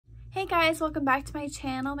Hey guys, welcome back to my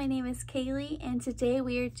channel. My name is Kaylee and today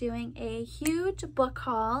we are doing a huge book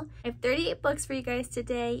haul. I have 38 books for you guys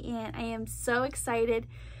today and I am so excited.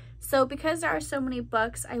 So because there are so many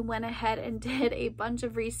books, I went ahead and did a bunch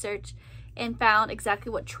of research and found exactly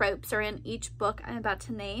what tropes are in each book I'm about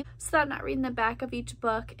to name, so that I'm not reading the back of each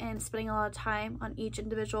book and spending a lot of time on each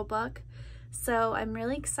individual book. So I'm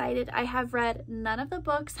really excited. I have read none of the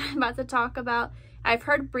books I'm about to talk about. I've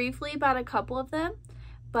heard briefly about a couple of them,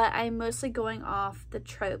 but I'm mostly going off the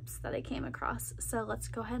tropes that I came across. So let's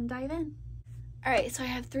go ahead and dive in. All right, so I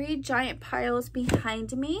have 3 giant piles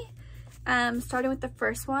behind me. Starting with the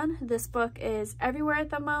first one, this book is everywhere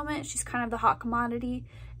at the moment. She's kind of the hot commodity,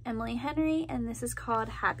 Emily Henry, and this is called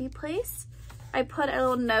Happy Place. I put a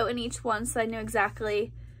little note in each one so I knew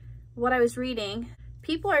exactly what I was reading.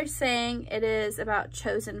 People are saying it is about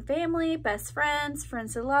chosen family, best friends,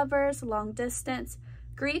 friends and lovers, long distance,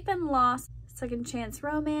 grief and loss, second chance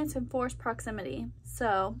romance, and forced proximity.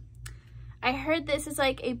 So I heard this is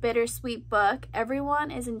like a bittersweet book.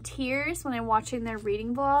 Everyone is in tears when I'm watching their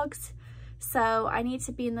reading vlogs. So I need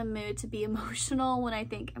to be in the mood to be emotional when I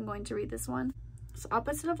think I'm going to read this one. So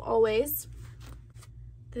opposite of always,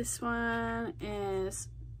 this one is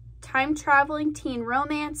time traveling teen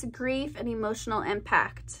romance, grief, and emotional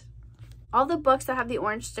impact. All the books that have the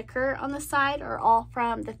orange sticker on the side are all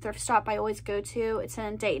from the thrift shop I always go to. It's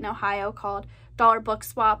in Dayton, Ohio, called Dollar Book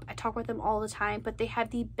Swap. I talk with them all the time, but they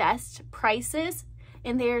have the best prices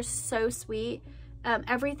and they're so sweet.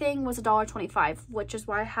 Everything was $1.25, which is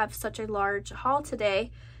why I have such a large haul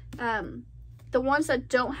today. The ones that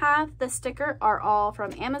don't have the sticker are all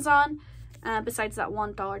from Amazon, besides that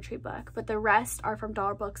one Dollar Tree book, but the rest are from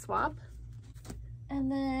Dollar Book Swap. And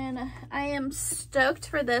then I am stoked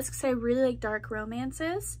for this because I really like dark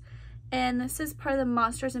romances. And this is part of the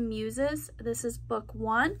Monsters and Muses. This is book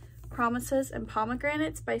 1, Promises and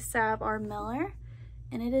Pomegranates by Sav R. Miller.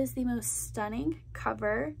 And it is the most stunning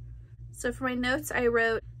cover. So for my notes, I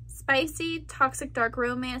wrote spicy, toxic dark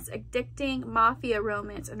romance, addicting, mafia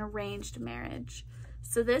romance, and arranged marriage.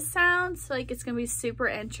 So this sounds like it's going to be super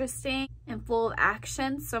interesting and full of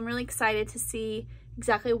action. So I'm really excited to see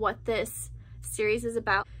exactly what this series is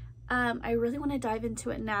about. I really want to dive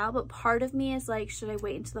into it now, but part of me is like, should I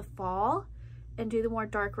wait until the fall and do the more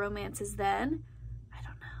dark romances then? I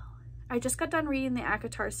don't know. I just got done reading the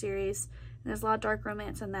ACOTAR series and there's a lot of dark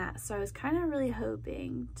romance in that, so I was kind of really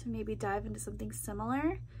hoping to maybe dive into something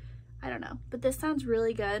similar. I don't know, but this sounds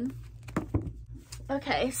really good.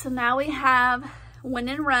 Okay, so now we have When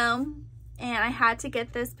in Rome, and I had to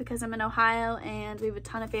get this because I'm in Ohio and we have a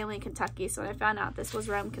ton of family in Kentucky, so when I found out this was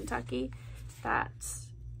Rome, Kentucky, that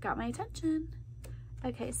got my attention.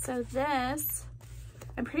 Okay, so this,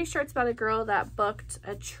 I'm pretty sure it's about a girl that booked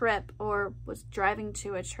a trip or was driving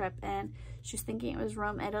to a trip and she was thinking it was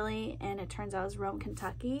Rome, Italy, and it turns out it was Rome,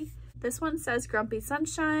 Kentucky. This one says Grumpy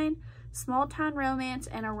Sunshine, small town romance,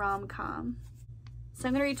 and a rom-com. So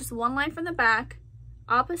I'm gonna read just one line from the back.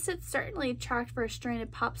 Opposites certainly attract for a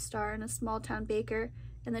stranded pop star and a small town baker,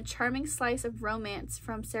 and the charming slice of romance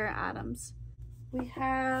from Sarah Adams. We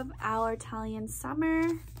have Our Italian Summer,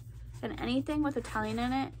 and anything with Italian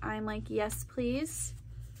in it, I'm like, yes, please.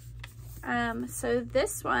 So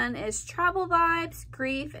this one is travel vibes,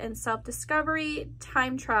 grief and self-discovery,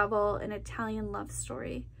 time travel, and Italian love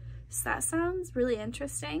story. So that sounds really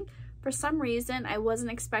interesting. For some reason, I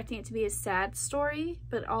wasn't expecting it to be a sad story,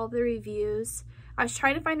 but all the reviews, I was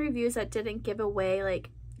trying to find reviews that didn't give away like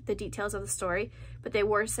the details of the story, but they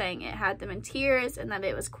were saying it had them in tears and that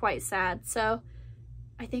it was quite sad. So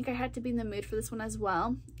I think I had to be in the mood for this one as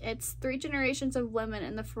well. It's 3 generations of women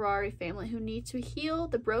in the Ferrari family who need to heal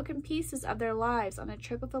the broken pieces of their lives on a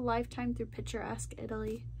trip of a lifetime through picturesque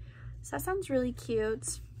Italy. So that sounds really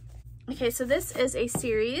cute. Okay, so this is a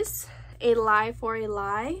series, A Lie for a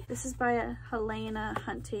Lie. This is by Helena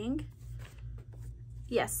Hunting.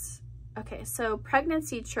 Yes. Okay, so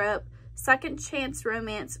pregnancy trope, second chance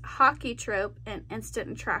romance, hockey trope, and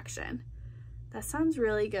instant attraction. That sounds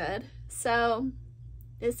really good. So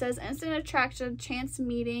it says instant attraction, chance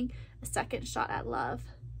meeting, a second shot at love.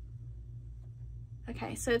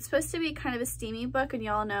 Okay, so it's supposed to be kind of a steamy book, and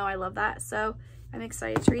y'all know I love that, so I'm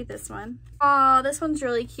excited to read this one. Oh, this one's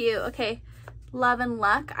really cute. Okay, Love and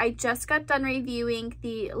Luck. I just got done reviewing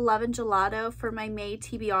the Love and Gelato for my May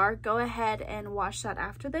TBR. Go ahead and watch that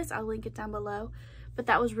after this. I'll link it down below. But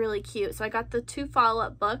that was really cute. So I got the 2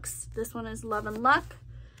 follow-up books. This one is Love and Luck,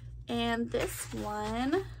 and this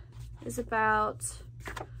one is about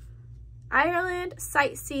Ireland,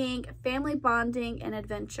 sightseeing, family bonding, and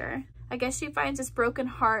adventure. I guess she finds this broken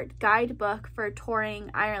heart guidebook for touring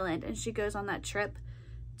Ireland, and she goes on that trip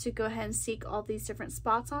to go ahead and seek all these different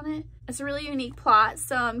spots on it. It's a really unique plot,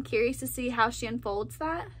 so I'm curious to see how she unfolds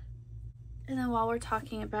that. And then while we're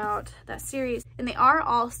talking about that series, and they are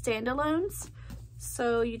all standalones,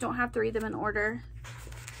 so you don't have to read them in order.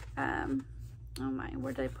 Oh my,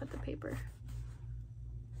 where did I put the paper?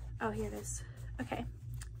 Oh, here it is. Okay.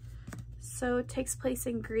 So it takes place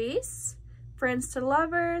in Greece. Friends to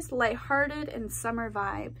lovers, lighthearted, and summer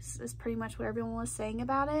vibes is pretty much what everyone was saying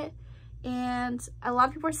about it. And a lot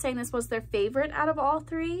of people are saying this was their favorite out of all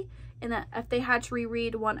three, and that if they had to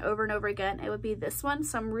reread one over and over again, it would be this one.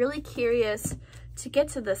 So I'm really curious to get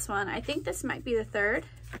to this one. I think this might be the third,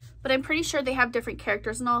 but I'm pretty sure they have different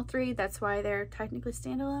characters in all three. That's why they're technically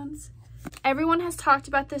standalones. Everyone has talked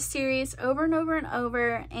about this series over and over and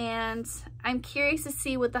over, and I'm curious to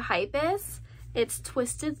see what the hype is. It's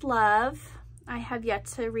Twisted Love. I have yet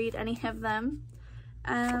to read any of them.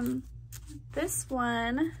 This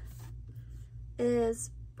one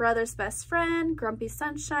is Brother's Best Friend, Grumpy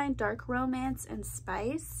Sunshine, Dark Romance, and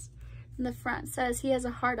Spice. And the front says he has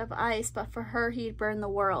a heart of ice, but for her he'd burn the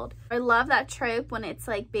world. I love that trope when it's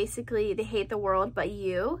like basically they hate the world but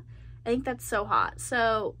you. I think that's so hot.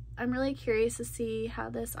 So I'm really curious to see how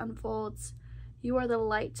this unfolds. You are the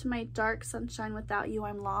light to my dark sunshine, without you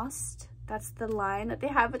I'm lost. That's the line that they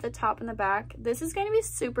have at the top and the back. This is going to be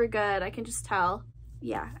super good, I can just tell.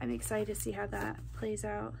 Yeah, I'm excited to see how that plays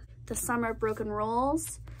out. The Summer Broken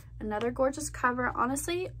Rules, another gorgeous cover.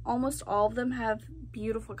 Honestly, almost all of them have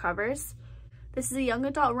beautiful covers. This is a young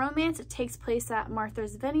adult romance. It takes place at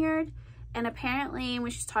Martha's Vineyard, and apparently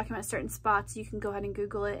when she's talking about certain spots, you can go ahead and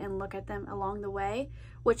Google it and look at them along the way,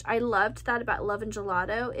 which I loved that about Love and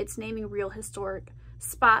Gelato. It's naming real historic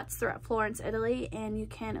spots throughout Florence, Italy, and you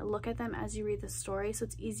can look at them as you read the story, so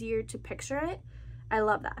it's easier to picture it. I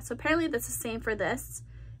love that. So apparently that's the same for this.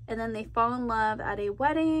 And then they fall in love at a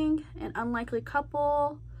wedding, an unlikely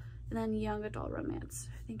couple, and then young adult romance.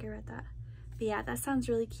 I think I read that. But yeah, that sounds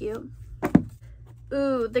really cute.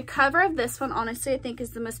 Ooh, the cover of this one, honestly, I think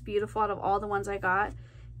is the most beautiful out of all the ones I got.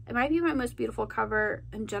 It might be my most beautiful cover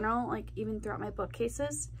in general, like even throughout my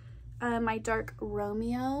bookcases. My Dark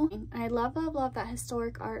Romeo. I love, love, love that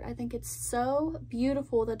historic art. I think it's so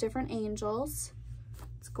beautiful, the different angels.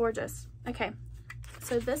 It's gorgeous. Okay,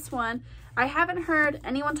 so this one, I haven't heard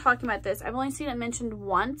anyone talking about this. I've only seen it mentioned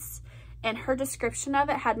once, and her description of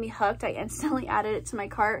it had me hooked. I instantly added it to my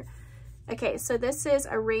cart. Okay, so this is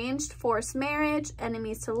arranged forced marriage,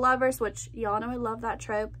 enemies to lovers, which y'all know I love that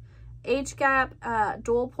trope, age gap,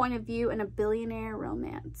 dual point of view, and a billionaire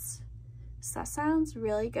romance. So that sounds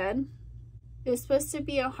really good. It was supposed to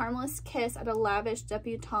be a harmless kiss at a lavish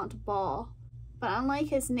debutante ball. But unlike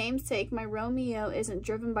his namesake, my Romeo isn't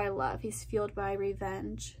driven by love. He's fueled by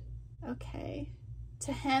revenge. Okay.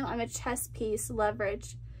 To him, I'm a chess piece,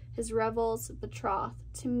 leverage, his revels, betrothed.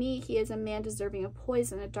 To me, he is a man deserving of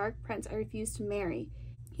poison, a dark prince I refuse to marry.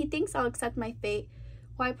 He thinks I'll accept my fate,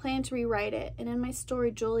 while I plan to rewrite it. And in my story,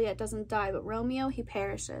 Juliet doesn't die, but Romeo, he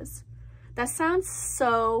perishes. That sounds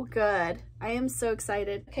so good. I am so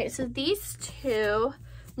excited. Okay, so these two,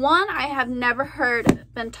 one I have never heard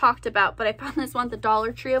been talked about, but I found this one at the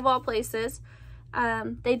Dollar Tree of all places.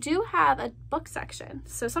 They do have a book section,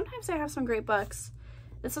 so sometimes they have some great books.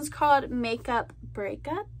 This one's called Makeup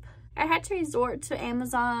Breakup. I had to resort to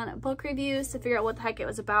Amazon book reviews to figure out what the heck it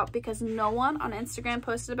was about, because no one on Instagram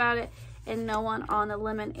posted about it and no one on the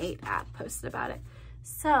Lemon 8 app posted about it.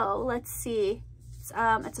 So let's see.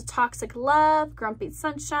 It's a toxic love, grumpy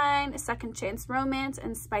sunshine, a second chance romance,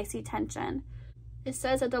 and spicy tension. It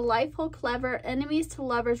says a delightful, clever, enemies to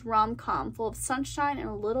lovers rom-com full of sunshine and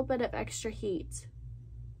a little bit of extra heat.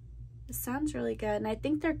 It sounds really good, and I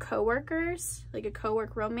think they're co-workers, like a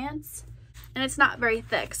co-work romance. And it's not very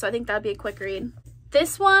thick, so I think that'd be a quick read.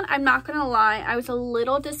 This one, I'm not gonna lie, I was a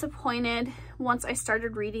little disappointed once I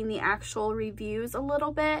started reading the actual reviews a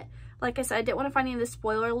little bit. Like I said, I didn't want to find any of the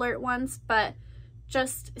spoiler alert ones, but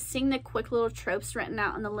just seeing the quick little tropes written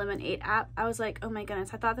out in the Lemon 8 app, I was like, oh my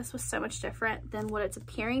goodness, I thought this was so much different than what it's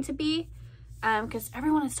appearing to be, because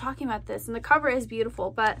everyone is talking about this, and the cover is beautiful,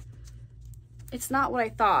 but it's not what I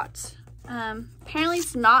thought. Apparently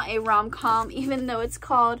it's not a rom-com, even though it's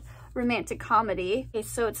called romantic comedy. Okay,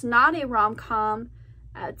 so it's not a rom-com.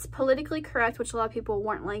 It's politically correct, which a lot of people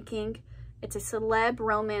weren't liking. It's a celeb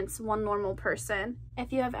romance, one normal person.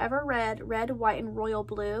 If you have ever read Red, White, and Royal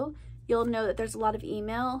Blue, you'll know that there's a lot of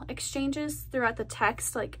email exchanges throughout the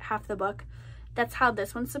text, like half the book. That's how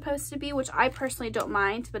this one's supposed to be, which I personally don't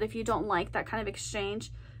mind, but if you don't like that kind of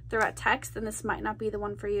exchange throughout text, then this might not be the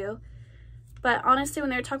one for you. But honestly,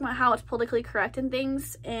 when they were talking about how it's politically correct and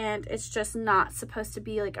things, and it's just not supposed to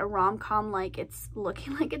be like a rom-com like it's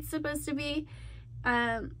looking like it's supposed to be,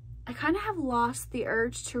 I kind of have lost the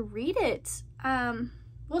urge to read it.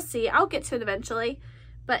 We'll see. I'll get to it eventually,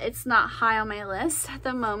 but it's not high on my list at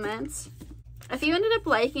the moment. If you ended up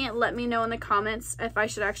liking it, let me know in the comments if I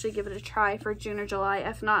should actually give it a try for June or July.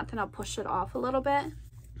 If not, then I'll push it off a little bit.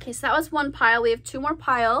 Okay, so that was one pile. We have two more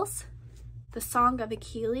piles. The Song of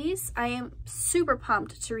Achilles. I am super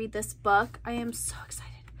pumped to read this book. I am so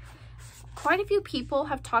excited. Quite a few people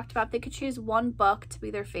have talked about if they could choose one book to be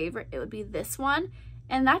their favorite, it would be this one.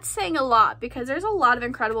 And that's saying a lot because there's a lot of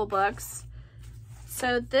incredible books.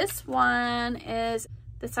 So this one is,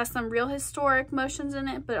 this has some real historic motions in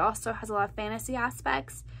it, but it also has a lot of fantasy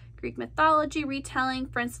aspects. Greek mythology, retelling,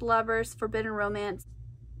 friends to lovers, forbidden romance.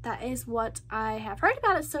 That is what I have heard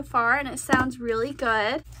about it so far, and it sounds really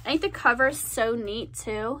good. I think the cover is so neat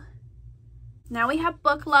too. Now we have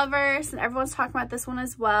book lovers, and everyone's talking about this one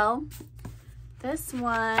as well. This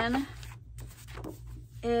one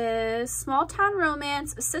is small town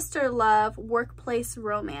romance, sister love, workplace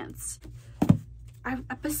romance.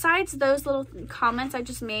 Besides those little comments I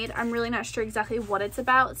just made, I'm really not sure exactly what it's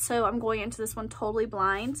about, so I'm going into this one totally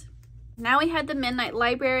blind. Now we had the Midnight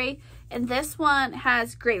Library, and this one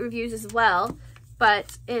has great reviews as well,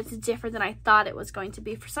 but it's different than I thought it was going to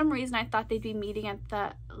be. For some reason, I thought they'd be meeting at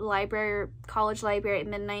the library or college library at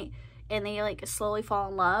midnight, and they like slowly fall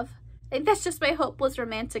in love. I think that's just my hopeless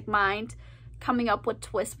romantic mind coming up with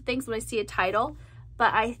twists of things when I see a title,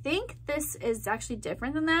 but I think this is actually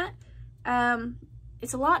different than that.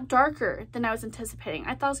 It's a lot darker than I was anticipating.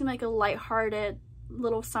 I thought it was gonna be like a lighthearted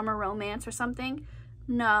little summer romance or something.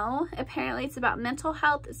 No, apparently it's about mental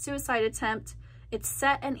health, suicide attempt. It's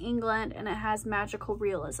set in England and it has magical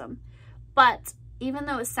realism. But even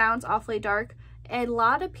though it sounds awfully dark, a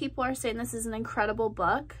lot of people are saying this is an incredible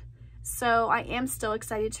book. So I am still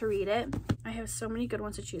excited to read it. I have so many good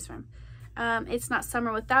ones to choose from. It's Not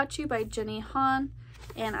Summer Without You by Jenny Han.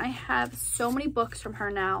 And I have so many books from her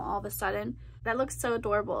now all of a sudden. That looks so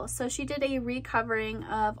adorable. So she did a recovering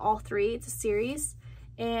of all three. It's a series.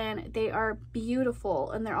 And they are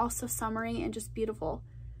beautiful. And they're also summery and just beautiful.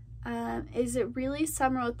 Is it really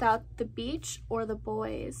summer without the beach or the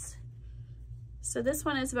boys? So this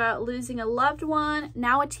one is about losing a loved one.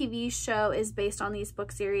 Now a TV show is based on these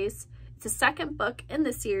book series. It's the second book in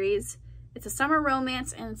the series. It's a summer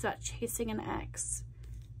romance and it's about chasing an ex.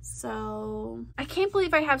 So I can't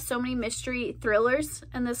believe I have so many mystery thrillers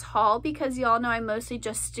in this haul because y'all know I mostly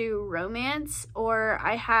just do romance, or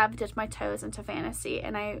I have dipped my toes into fantasy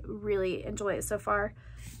and I really enjoy it so far.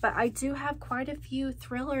 But I do have quite a few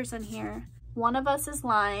thrillers in here. One of Us is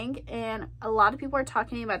Lying, and a lot of people are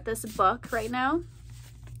talking about this book right now.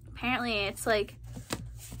 Apparently it's like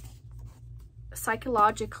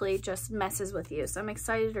psychologically just messes with you, so I'm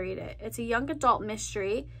excited to read it. It's a young adult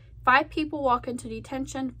mystery. 5 people walk into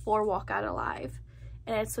detention, 4 walk out alive.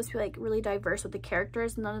 And it's supposed to be like really diverse with the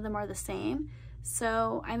characters. None of them are the same.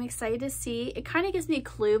 So I'm excited to see. It kind of gives me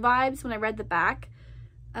Clue vibes when I read the back.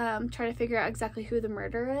 Trying to figure out exactly who the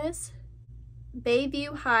murderer is.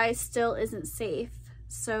 Bayview High still isn't safe.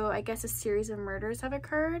 So I guess a series of murders have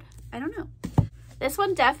occurred. I don't know. This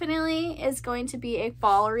one definitely is going to be a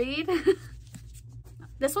fall read.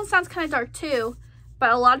 This one sounds kind of dark too,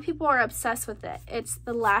 but a lot of people are obsessed with it. It's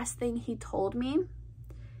The Last Thing He Told Me,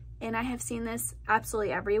 and I have seen this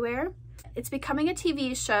absolutely everywhere. It's becoming a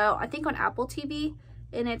TV show, I think on Apple TV,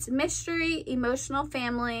 and it's mystery, emotional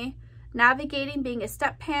family, navigating being a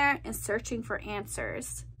step-parent, and searching for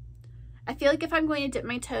answers. I feel like if I'm going to dip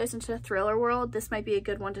my toes into the thriller world, this might be a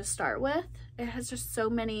good one to start with. It has just so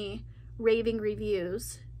many raving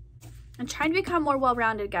reviews. I'm trying to become more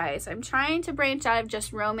well-rounded, guys. I'm trying to branch out of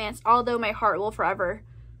just romance, although my heart will forever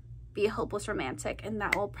be a hopeless romantic, and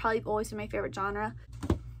that will probably always be my favorite genre.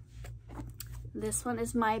 This one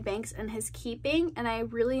is Maya Banks and His Keeping, and I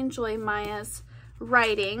really enjoy Maya's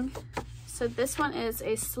writing. So this one is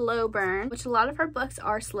a slow burn, which a lot of her books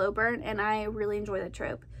are slow burn, and I really enjoy the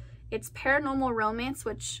trope. It's paranormal romance,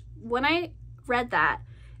 which when I read that,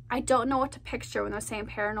 I don't know what to picture when they're saying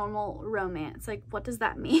paranormal romance. Like, what does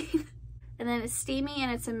that mean? And then it's steamy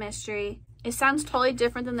and it's a mystery. It sounds totally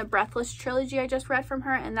different than the Breathless trilogy I just read from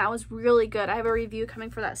her, and that was really good. I have a review coming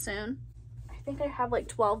for that soon. I think I have like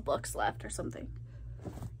 12 books left or something.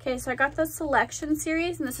 Okay, so I got the Selection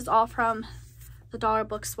series, and this is all from the Dollar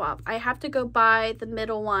Book Swap. I have to go buy the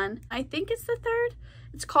middle one. I think it's the third.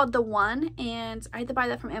 It's called The One, and I had to buy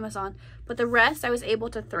that from Amazon. But the rest I was able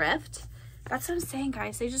to thrift. That's what I'm saying,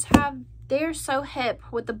 guys. They're so hip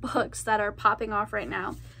with the books that are popping off right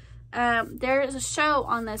now. There is a show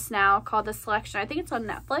on this now called The Selection. I think it's on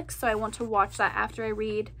Netflix, so I want to watch that after I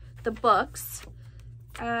read the books.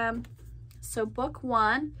 So book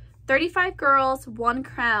 1, 35 Girls, One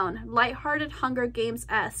Crown, lighthearted Hunger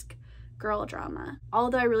Games-esque girl drama.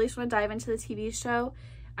 Although I really just want to dive into the TV show,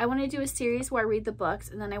 I want to do a series where I read the books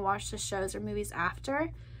and then I watch the shows or movies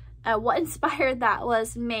after. What inspired that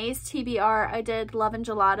was May's TBR. I did Love and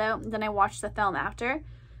Gelato, and then I watched the film after.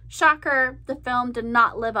 Shocker, the film did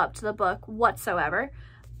not live up to the book whatsoever,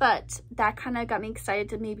 but that kind of got me excited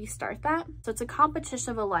to maybe start that. So it's a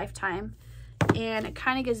competition of a lifetime, and it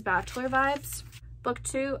kind of gives Bachelor vibes. Book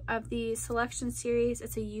 2 of the selection series,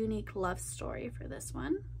 it's a unique love story for this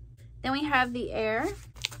one. Then we have The Heir,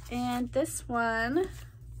 and this one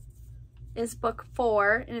is book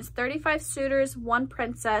 4, and it's 35 Suitors, One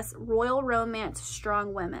Princess, Royal Romance,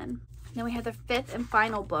 Strong Women. Then we have the 5th and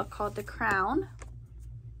final book called The Crown.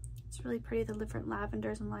 It's really pretty, the different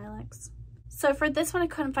lavenders and lilacs. So for this one, I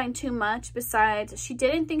couldn't find too much besides she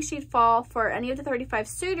didn't think she'd fall for any of the 35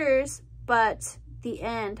 suitors, but the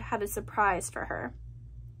end had a surprise for her.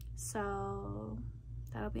 So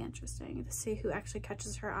that'll be interesting to see who actually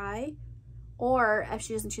catches her eye, or if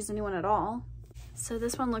she doesn't choose anyone at all. So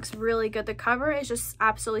this one looks really good. The cover is just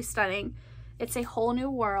absolutely stunning. It's A Whole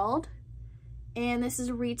New World, and this is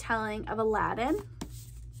a retelling of Aladdin.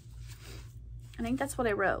 I think that's what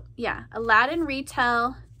I wrote. Yeah, Aladdin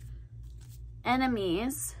retell,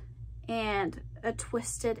 enemies, and a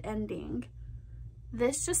twisted ending.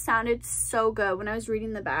 This just sounded so good when I was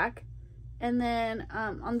reading the back. And then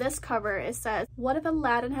on this cover, it says, what if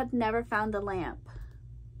Aladdin had never found the lamp?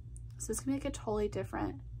 So it's gonna be like a totally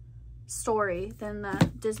different story than the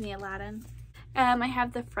Disney Aladdin. I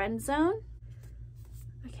have the Friend Zone.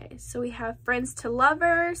 Okay, so we have friends to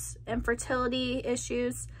lovers, infertility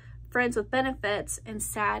issues, friends with benefits, and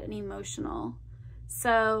sad and emotional.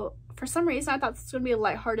 So for some reason, I thought this was gonna be a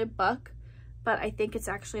lighthearted book, but I think it's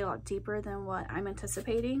actually a lot deeper than what I'm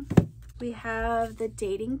anticipating. We have the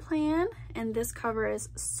Dating Plan, and this cover is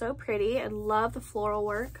so pretty. I love the floral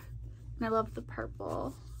work, and I love the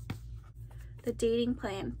purple. The Dating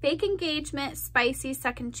Plan, fake engagement, spicy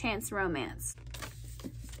second chance romance.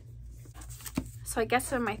 So I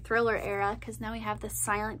guess in my thriller era, because now we have The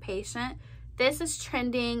Silent Patient. This is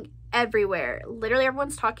trending everywhere. Literally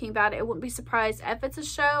everyone's talking about it. I wouldn't be surprised if it's a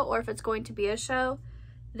show or if it's going to be a show.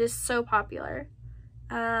 It is so popular.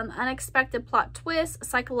 Unexpected plot twist,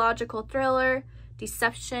 psychological thriller,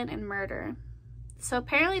 deception, and murder. So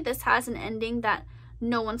apparently this has an ending that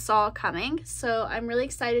no one saw coming. So I'm really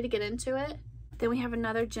excited to get into it. Then we have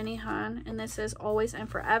another Jenny Han, and this is Always and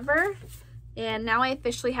Forever. And now I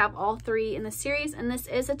officially have all 3 in the series, and this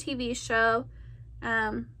is a TV show.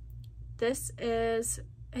 This is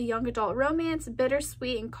a young adult romance,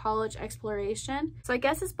 bittersweet, and college exploration. So I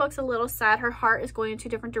guess this book's a little sad. Her heart is going in 2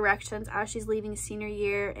 different directions as she's leaving senior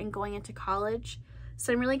year and going into college.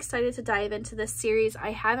 So I'm really excited to dive into this series.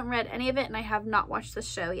 I haven't read any of it, and I have not watched the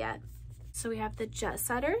show yet. So we have the Jet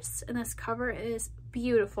Setters, and this cover is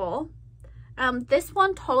beautiful. This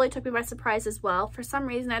one totally took me by surprise as well. For some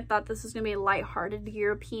reason, I thought this was going to be a lighthearted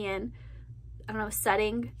European, I don't know,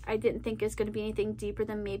 setting. I didn't think it was going to be anything deeper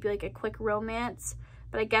than maybe like a quick romance.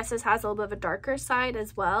 But I guess this has a little bit of a darker side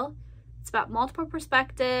as well. It's about multiple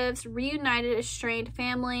perspectives, reunited estranged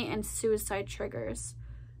family, and suicide triggers.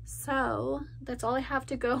 So that's all I have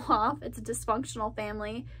to go off. It's a dysfunctional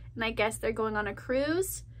family, and I guess they're going on a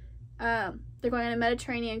cruise. They're going on a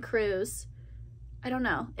Mediterranean cruise. I don't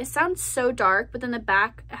know. It sounds so dark, but then the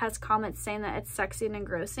back has comments saying that it's sexy and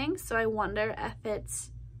engrossing. So I wonder if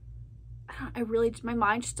it's, my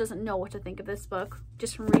mind just doesn't know what to think of this book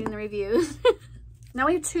just from reading the reviews. Now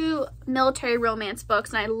we have 2 military romance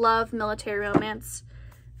books, and I love military romance.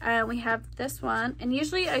 We have this one, and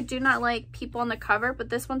usually I do not like people on the cover, but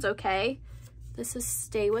this one's okay. This is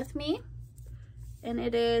Stay With Me, and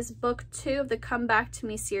it is book 2 of the Come Back to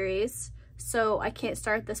Me series. So I can't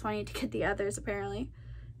start this one. I need to get the others, apparently.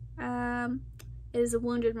 It is a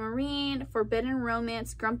Wounded Marine, Forbidden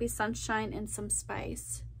Romance, Grumpy Sunshine, and some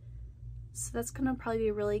spice. So that's gonna probably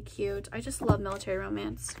be really cute. I just love military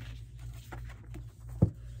romance.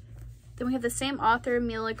 Then we have the same author,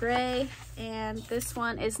 Mila Gray, and this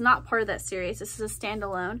one is not part of that series. This is a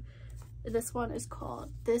standalone. This one is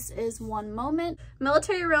called This Is One Moment.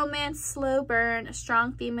 Military romance, slow burn, a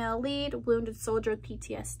strong female lead, wounded soldier with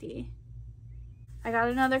PTSD. I got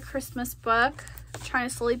another Christmas book. I'm trying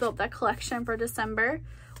to slowly build that collection for December.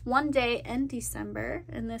 One Day in December,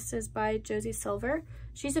 and this is by Josie Silver.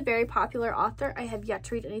 She's a very popular author. I have yet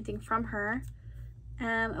to read anything from her.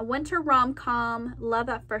 A winter rom-com, love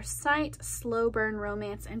at first sight, slow burn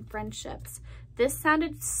romance, and friendships. This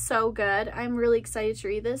sounded so good. I'm really excited to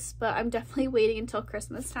read this, but I'm definitely waiting until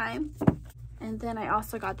Christmas time. And then I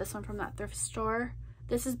also got this one from that thrift store.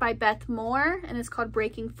 This is by Beth Moore, and it's called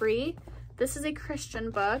Breaking Free. This is a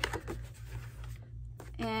Christian book,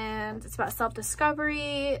 and it's about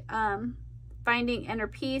self-discovery, finding inner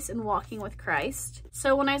peace, and walking with Christ.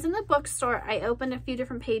 So when I was in the bookstore, I opened a few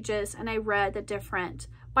different pages, and I read the different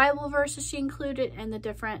Bible verses she included and the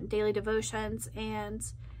different daily devotions, and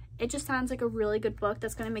it just sounds like a really good book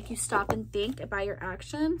that's going to make you stop and think about your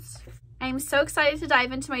actions. I'm so excited to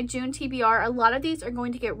dive into my June TBR. A lot of these are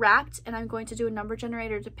going to get wrapped, and I'm going to do a number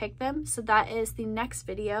generator to pick them. So that is the next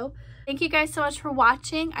video. Thank you guys so much for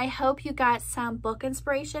watching. I hope you got some book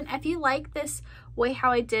inspiration. If you like this way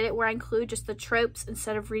how I did it, where I include just the tropes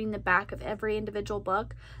instead of reading the back of every individual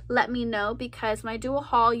book, let me know, because when I do a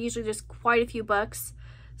haul, usually there's quite a few books.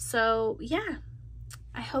 So yeah,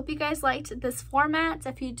 I hope you guys liked this format.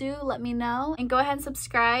 If you do, let me know, and go ahead and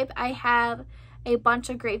subscribe. I have a bunch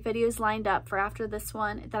of great videos lined up for after this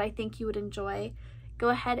one that I think you would enjoy. Go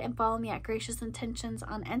ahead and follow me at Gracious Intentions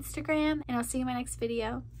on Instagram, and I'll see you in my next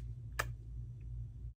video.